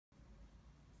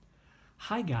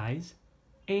Hi guys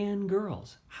and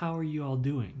girls, how are you all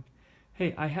doing?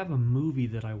 Hey, I have a movie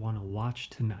that I want to watch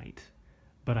tonight,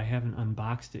 but I haven't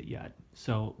unboxed it yet.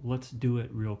 So let's do it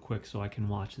real quick so I can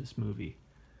watch this movie.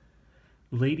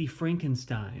 Lady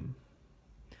Frankenstein.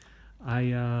 I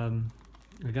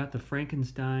got the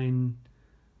Frankenstein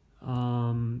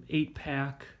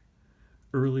 8-pack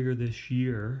earlier this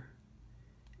year,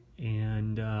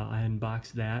 and I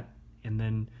unboxed that and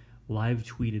then live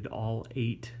tweeted all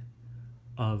 8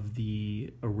 of the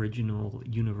original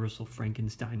Universal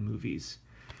Frankenstein movies.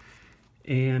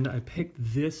 And I picked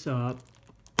this up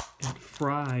at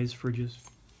Fry's for just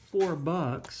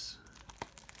 $4.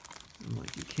 I'm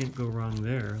like, you can't go wrong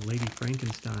there. Lady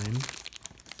Frankenstein.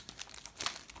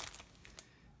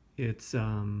 It's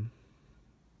a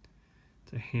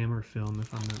Hammer film,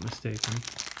 if I'm not mistaken,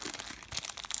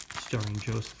 starring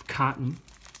Joseph Cotton.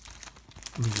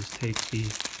 Let me just take the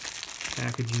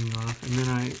packaging off, and then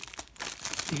I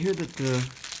hear that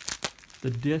the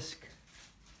disc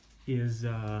is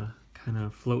kind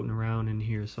of floating around in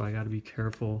here, so I got to be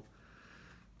careful.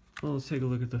 Well, let's take a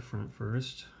look at the front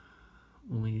first.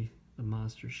 Only the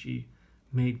monster she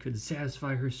made could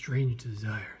satisfy her strange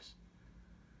desires.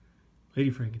 Lady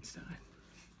Frankenstein.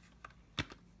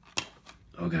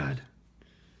 Oh God.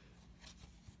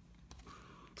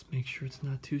 Let's make sure it's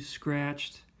not too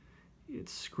scratched.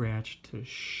 It's scratched to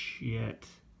shit.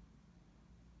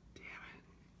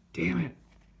 Damn it.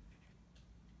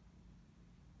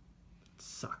 That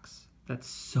sucks. That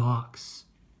sucks.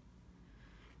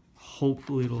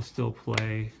 Hopefully it'll still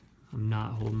play. I'm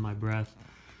not holding my breath.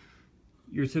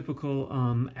 Your typical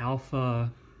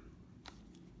alpha,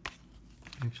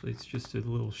 actually it's just a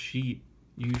little sheet.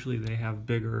 Usually they have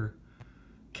bigger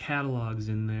catalogs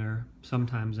in there,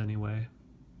 sometimes anyway.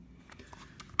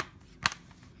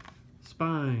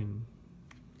 Spine.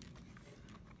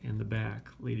 And the back,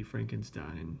 Lady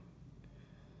Frankenstein.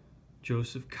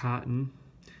 Joseph Cotton,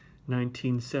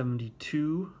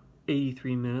 1972,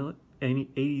 83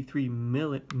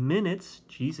 minutes.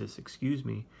 Jesus, excuse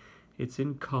me. It's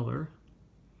in color.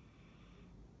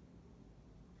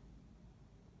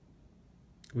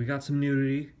 We got some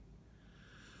nudity.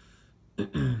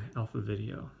 Alpha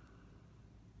video.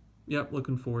 Yep,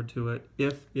 looking forward to it.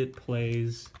 If it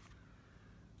plays,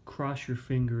 cross your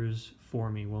fingers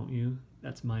for me, won't you?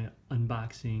 That's my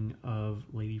unboxing of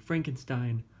Lady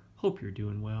Frankenstein. Hope you're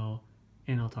doing well,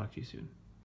 and I'll talk to you soon.